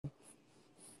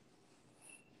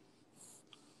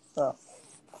Oh.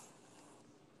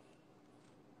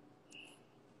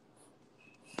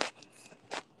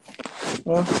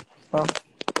 Yeah. Oh.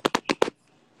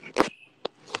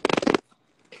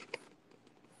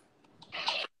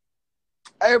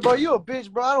 Hey, bro, you a bitch,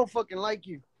 bro. I don't fucking like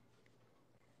you.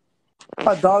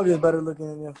 My dog is better looking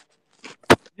than you.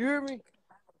 You hear me?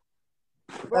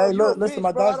 Bro, Hey, you a look, listen, bitch,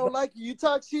 my bro. I dog's don't like you. You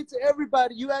talk shit to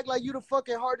everybody. You act like you the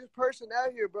fucking hardest person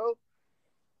out here, bro.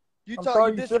 You I'm you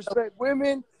sorry you feel. disrespect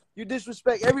women. You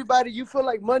disrespect everybody. You feel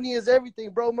like money is everything,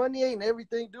 bro. Money ain't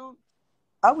everything, dude.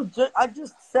 I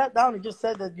just sat down and just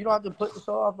said that you don't have to put the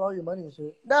show off all your money and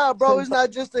shit. Nah, bro, it's not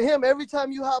just to him. Every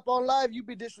time you hop on live, you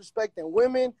be disrespecting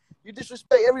women. You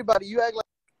disrespect everybody. You act like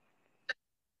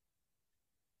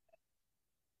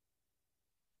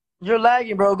You're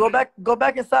lagging, bro. Go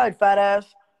back inside, fat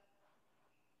ass.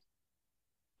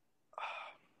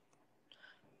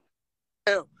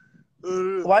 hell.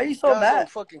 Why are you so God gonna mad?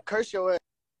 fucking curse your ass.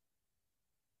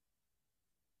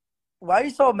 Why are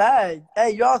you so mad?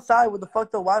 Hey, you're outside with the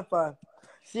fucked up Wi-Fi.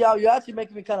 See how you're actually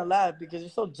making me kind of laugh because you're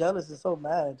so jealous and so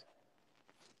mad.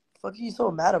 Fuck are you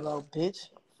so mad about, bitch?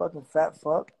 Fucking fat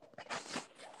fuck.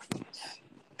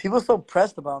 People so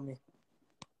pressed about me.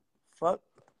 Fuck.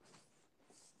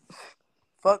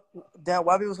 Fuck. Damn,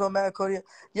 why people so mad, Cody?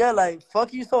 Yeah, like,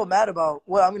 fuck you so mad about.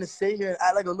 What, I'm gonna sit here and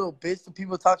act like a little bitch to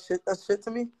people talk shit that shit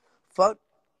to me? Fuck.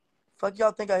 Fuck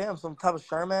y'all think I am? Some type of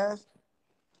sherm ass?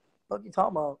 Fuck you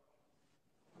talking about?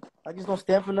 I just don't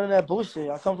stand for none of that bullshit.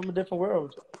 I come from a different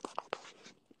world.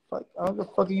 Fuck, I don't give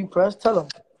a fuck if you press. Tell them.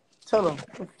 Tell them.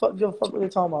 Fuck, give a fuck what they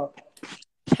talking about.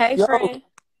 Hey, Yo, friend.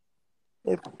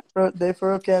 they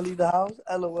for real can't leave the house?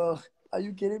 LOL. Are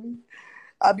you kidding me?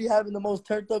 I be having the most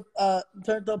turned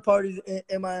up parties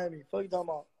in Miami. Fuck you talking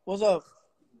about? What's up?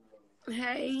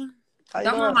 Hey. How you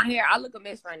Don't mind doing? my hair. I look a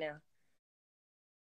mess right now.